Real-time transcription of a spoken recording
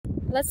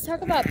Let's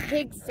talk about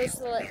pig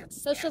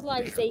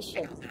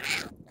socialization.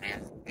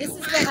 This is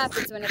what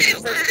happens when it's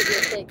first to be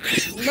a pig,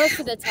 most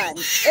of the time.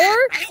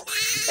 Or,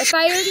 if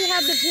I already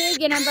have the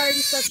pig and I've already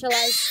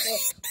socialized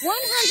it,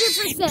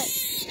 100%.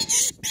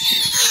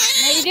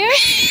 Now you do?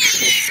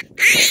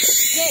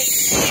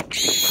 This.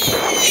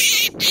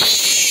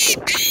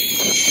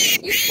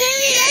 You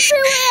carry it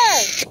everywhere.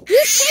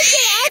 You take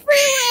it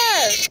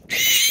everywhere.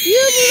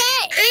 You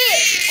let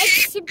it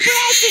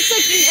express its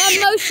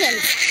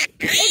emotions.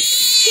 It's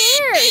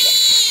scared.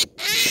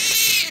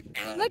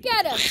 Look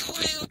at him.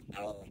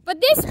 But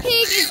this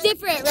pig is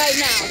different right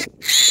now.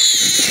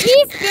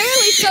 He's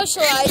barely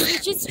socialized,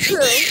 which is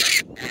true.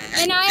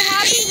 And I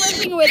have been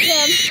working with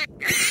him.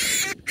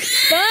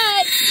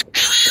 But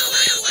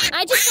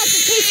I just had to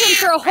chase him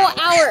for a whole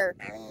hour.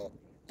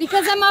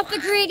 Because I'm off the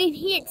grid and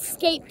he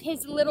escaped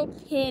his little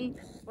pen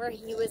where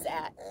he was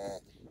at.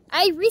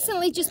 I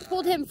recently just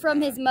pulled him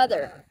from his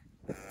mother.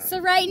 So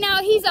right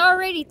now he's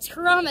already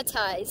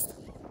traumatized.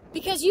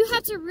 Because you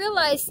have to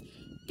realize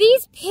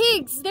these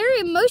pigs, their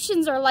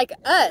emotions are like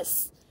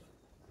us.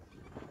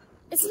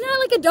 It's not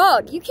like a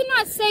dog. You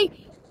cannot say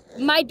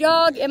my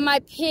dog and my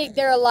pig,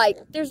 they're alike.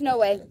 There's no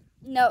way.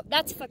 No,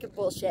 that's fucking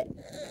bullshit.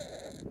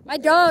 My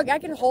dog, I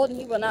can hold and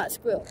he will not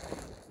squeal.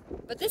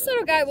 But this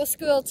little guy will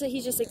squeal till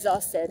he's just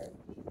exhausted.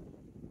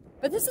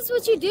 But this is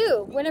what you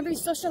do whenever you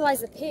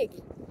socialize a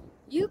pig.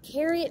 You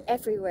carry it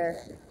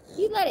everywhere.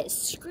 You let it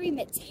scream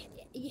its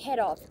head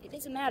off. It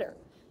doesn't matter.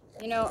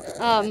 You know,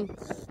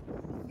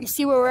 you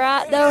see where we're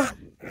at though?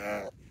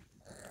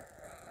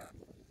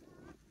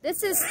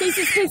 This is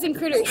Stacy's Pigs and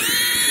Critters.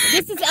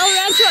 This is El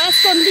Rancho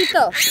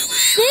Escondito.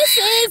 This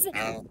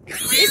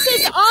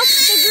is off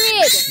the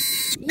grid.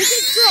 You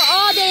can squeal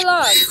all day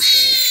long.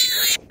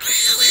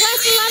 Plus,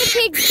 a lot of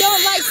pigs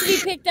don't like to be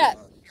picked up.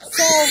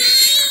 So,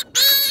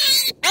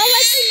 I'll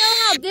let you know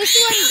how this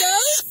one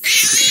goes.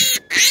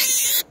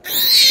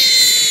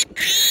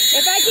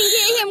 If I can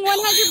get him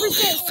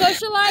 100%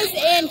 socialized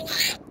and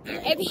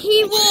if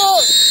he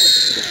will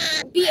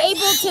be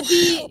able to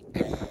be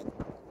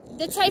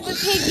the type of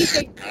pig you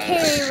could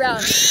carry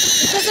around.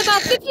 Because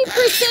about 50% of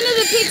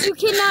the pigs you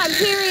cannot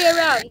carry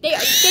around.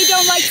 They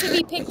don't like to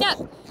be picked up.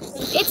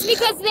 It's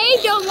because they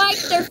don't like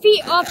their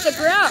feet off the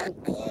ground.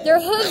 Their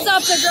hooves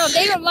off the ground.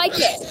 They don't like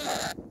it.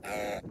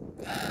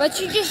 But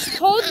you just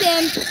hold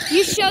them.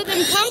 You show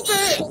them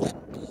comfort.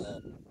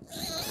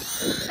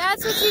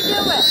 That's what you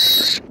do it.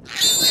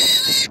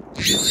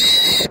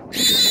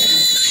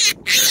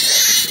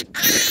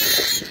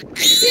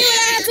 See what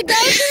I had to go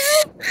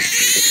through?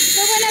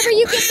 So whenever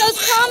you get those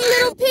calm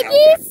little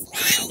piggies,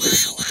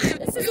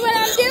 this is what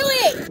I'm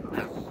doing.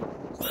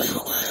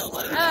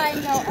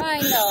 I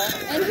know.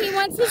 And he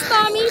wants his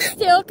mommy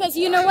still, because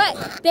you know what?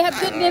 They have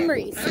good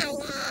memories.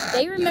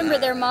 They remember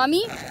their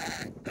mommy.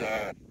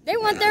 They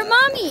want their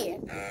mommy.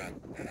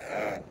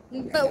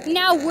 But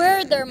now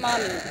we're their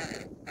mommy.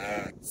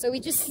 So we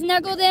just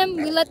snuggle them.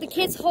 We let the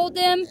kids hold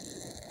them,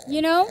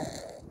 you know?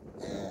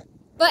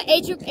 But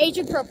age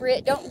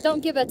appropriate.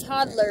 Don't give a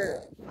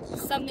toddler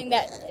something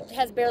that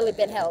has barely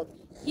been held.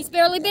 He's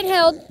barely been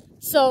held,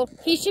 so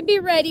he should be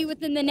ready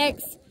within the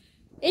next...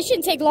 It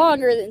shouldn't take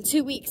longer than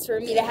 2 weeks for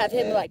me to have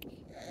him, like,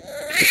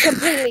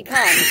 completely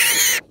calm.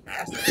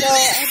 So,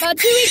 in about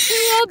 2 weeks, he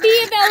will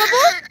be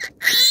available.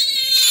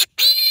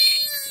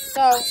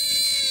 So,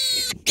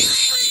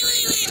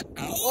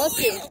 we'll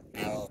see.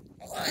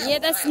 Yeah,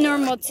 that's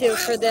normal, too,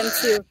 for them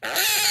to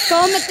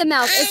foam at the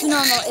mouth. It's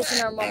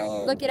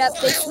normal. Look it up.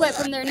 They sweat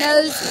from their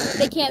nose.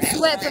 They can't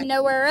sweat from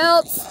nowhere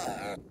else.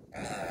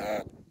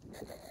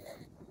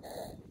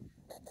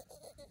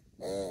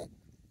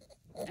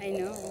 I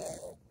know.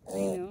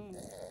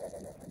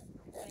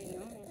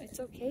 It's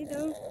okay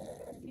though.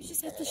 You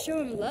just have to show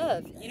him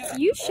love. You know,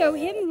 you show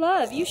him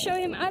love. You show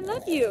him I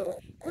love you.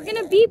 We're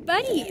gonna be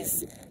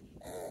buddies.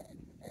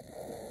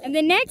 And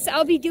the next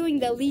I'll be doing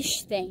the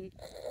leash thing.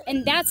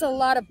 And that's a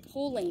lot of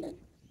pulling.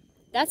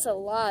 That's a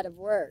lot of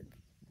work.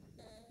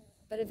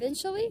 But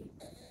eventually,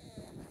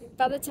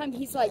 by the time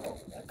he's like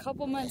a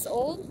couple months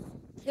old,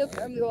 a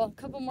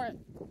couple more,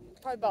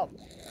 probably about,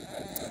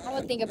 I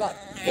would think about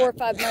 4 or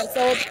 5 months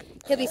old,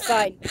 he'll be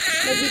fine.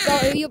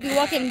 He'll be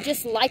walking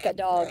just like a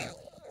dog,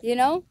 you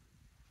know?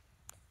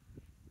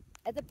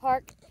 At the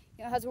park,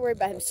 you don't have to worry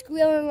about him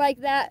squealing like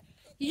that.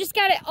 You just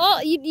got it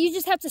all, you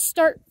just have to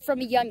start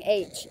from a young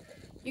age.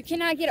 You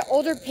cannot get an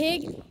older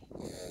pig,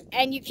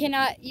 and you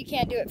can't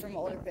do it from an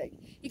older pig.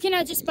 You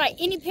cannot just buy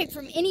any pig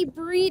from any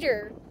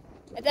breeder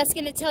that's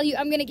going to tell you,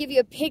 I'm going to give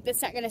you a pig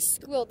that's not going to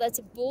squeal. That's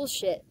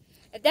bullshit.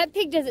 If that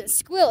pig doesn't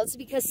squeal, it's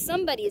because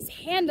somebody is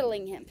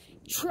handling him,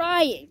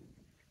 trying.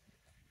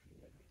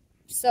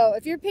 So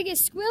if your pig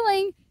is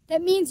squealing,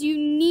 that means you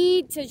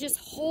need to just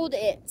hold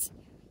it.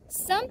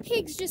 Some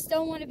pigs just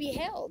don't want to be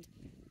held.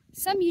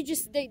 Some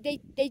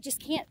they just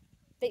can't.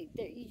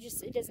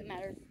 It doesn't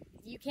matter.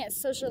 You can't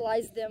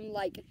socialize them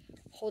like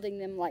holding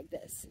them like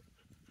this.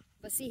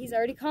 But see, he's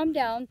already calmed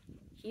down.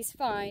 He's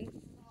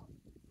fine.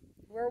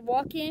 We're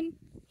walking.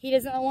 He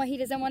doesn't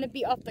want to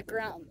be off the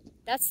ground.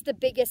 That's the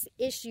biggest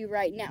issue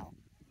right now.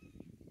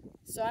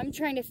 So I'm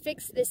trying to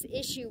fix this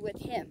issue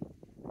with him.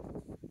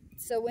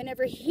 So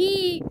whenever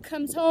he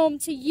comes home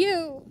to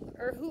you,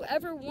 or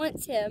whoever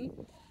wants him,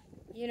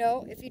 you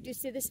know, if you do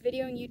see this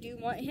video and you do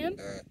want him,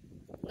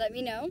 let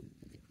me know.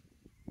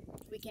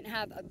 We can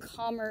have a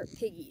calmer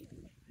piggy.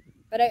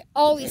 But I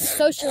always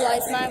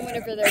socialize mine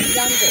whenever they're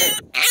younger.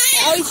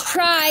 I always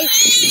try.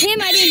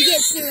 Him I didn't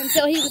get to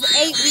until he was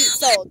 8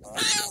 weeks old.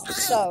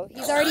 So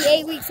he's already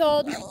 8 weeks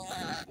old.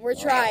 We're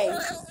trying.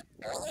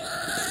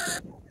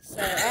 So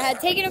I had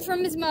taken him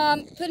from his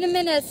mom, put him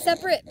in a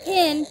separate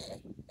pen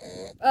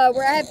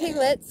where I had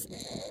piglets,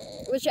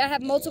 which I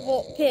have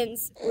multiple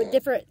pens with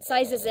different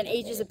sizes and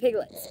ages of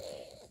piglets.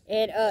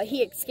 And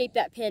he escaped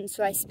that pen,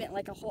 so I spent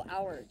like a whole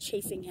hour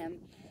chasing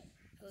him.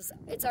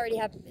 It's already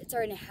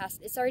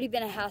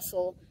been a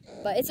hassle,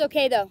 but it's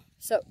okay though.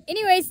 So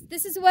anyways,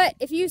 this is what,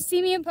 if you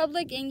see me in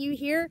public and you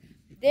hear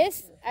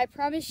this, I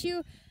promise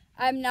you,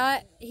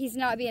 he's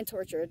not being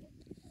tortured.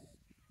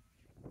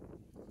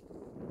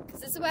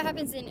 Because this is what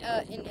happens in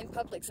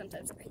public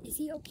sometimes. Is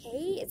he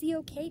okay? Is he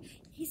okay?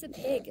 He's a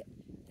pig.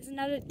 This is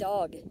not a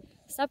dog.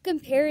 Stop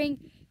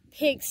comparing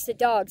pigs to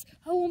dogs.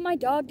 Oh, well, my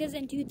dog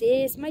doesn't do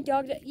this. My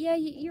dog, yeah,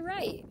 you're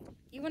right.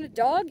 You want a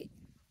dog?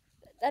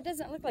 That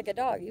doesn't look like a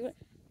dog. You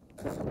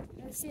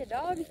want to see a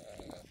dog?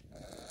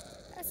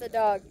 That's a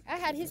dog. I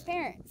had his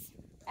parents.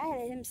 I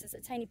had him since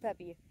a tiny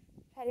puppy.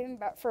 I had him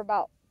for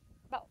about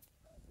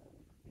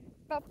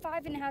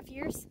 5.5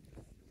 years.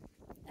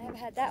 I haven't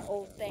had that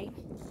old thing.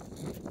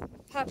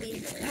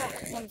 Poppy.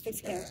 Let me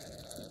fix the camera.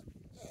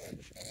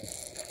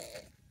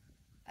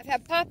 I've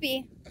had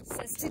Poppy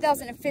since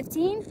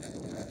 2015.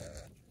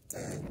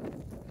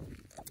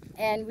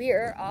 And we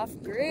are off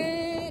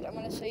grid. I'm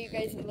going to show you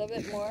guys a little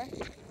bit more.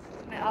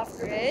 My off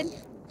grid.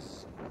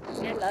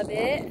 I love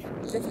it.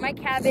 This is my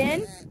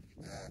cabin.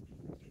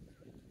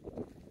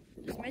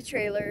 There's my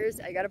trailers.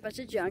 I got a bunch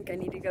of junk. I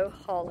need to go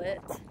haul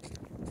it.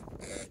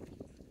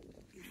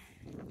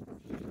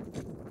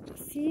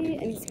 See,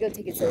 I need to go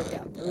take its load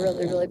down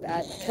really, really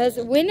bad. Because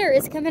winter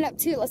is coming up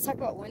too. Let's talk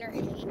about winter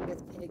hay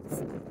with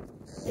pigs.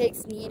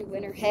 Pigs need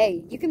winter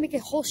hay. You can make a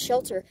whole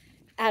shelter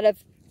out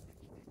of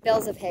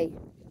bales of hay.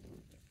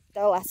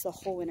 That'll last the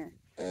whole winter.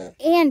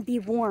 And be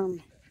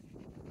warm.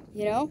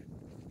 You know?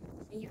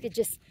 And you could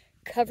just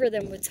cover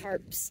them with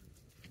tarps.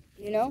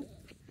 You know?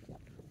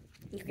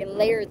 You can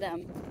layer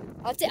them.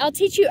 I'll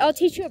teach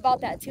you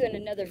about that too in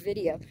another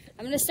video.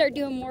 I'm gonna start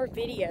doing more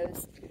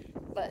videos.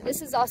 But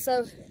this is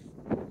also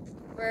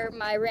where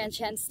my ranch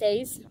hand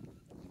stays.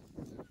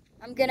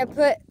 I'm gonna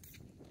put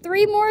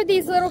 3 more of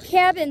these little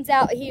cabins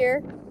out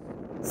here.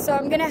 So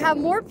I'm gonna have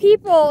more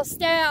people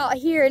stay out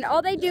here, and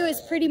all they do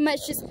is pretty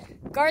much just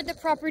guard the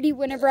property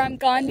whenever I'm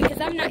gone, because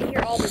I'm not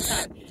here all the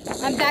time.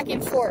 I'm back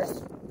and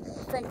forth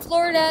from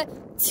Florida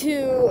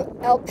to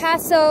El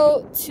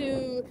Paso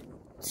to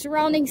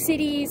surrounding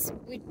cities.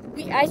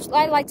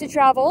 I like to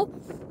travel.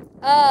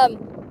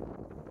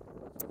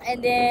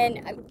 And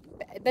then,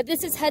 but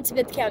this is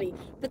Hudspeth County.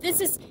 But this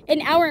is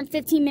an hour and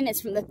 15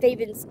 minutes from the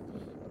Fabens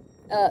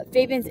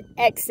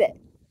exit.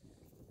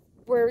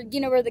 Where, you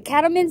know, where the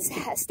Cattleman's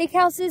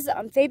Steakhouse is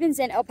on Fabens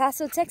in El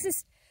Paso,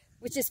 Texas,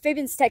 which is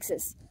Fabens,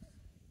 Texas.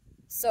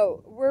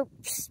 So we're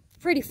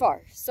pretty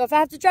far. So if I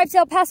have to drive to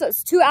El Paso,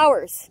 it's 2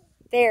 hours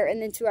there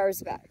and then 2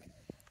 hours back.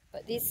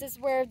 But this is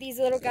where these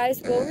little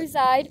guys will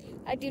reside.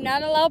 I do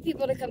not allow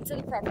people to come to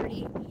the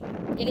property.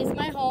 It is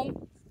my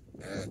home.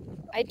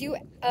 I do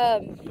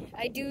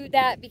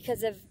that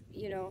because of,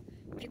 you know,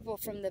 people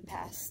from the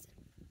past,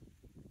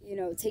 you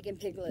know, taking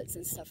piglets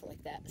and stuff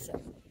like that. So,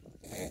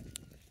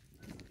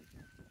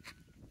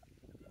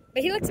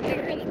 but he looks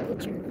bigger in the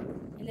picture,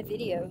 in the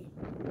video.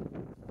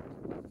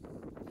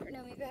 I don't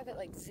know, maybe I have it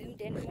like zoomed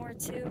in more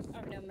too.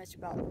 I don't know much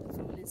about the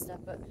phone and stuff,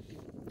 but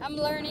I'm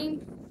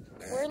learning.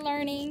 We're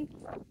learning.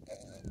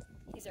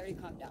 He's already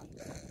calmed down.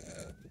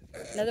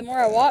 Now the more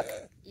I walk,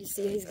 you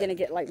see he's gonna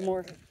get like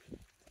more.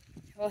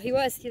 Well, he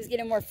was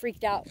getting more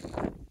freaked out.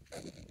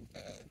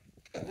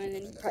 And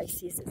then he probably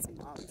sees his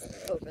mom's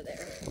over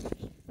there,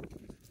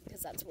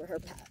 because that's where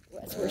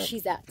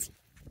she's at.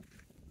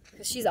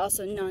 Because she's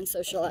also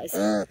non-socialized.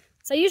 So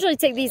I usually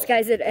take these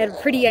guys at a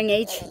pretty young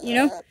age, you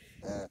know.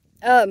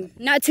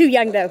 Not too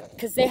young though,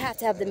 because they have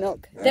to have the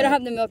milk. If they don't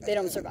have the milk, they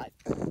don't survive.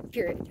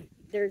 Period.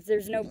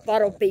 There's no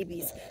bottle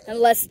babies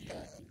unless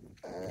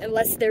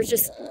there's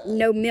just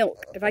no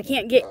milk. If I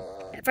can't get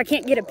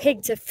a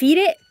pig to feed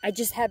it, I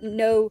just have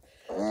no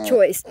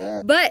choice.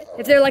 But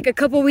if they're like a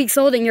couple weeks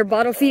old and you're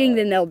bottle feeding,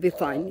 then they'll be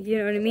fine. You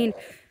know what I mean?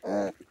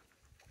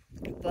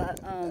 But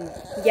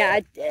yeah,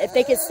 if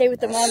they can stay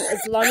with the mom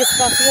as long as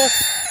possible,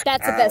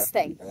 that's the best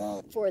thing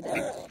for them.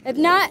 If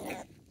not,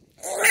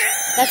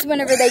 that's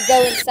whenever they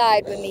go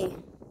inside with me,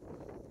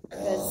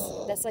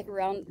 because that's like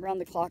around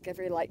the clock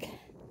every like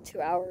 2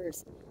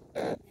 hours,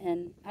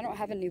 and I don't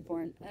have a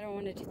newborn. I don't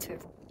want to do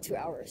 2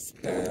 hours.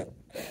 So,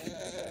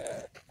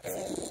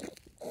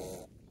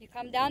 you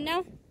calm down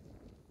now?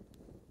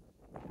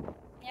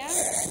 Yeah?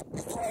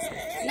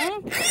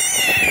 No?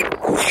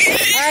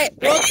 Alright,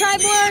 we'll try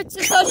more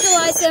to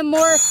socialize him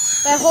more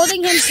by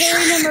holding him,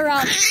 carrying him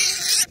around.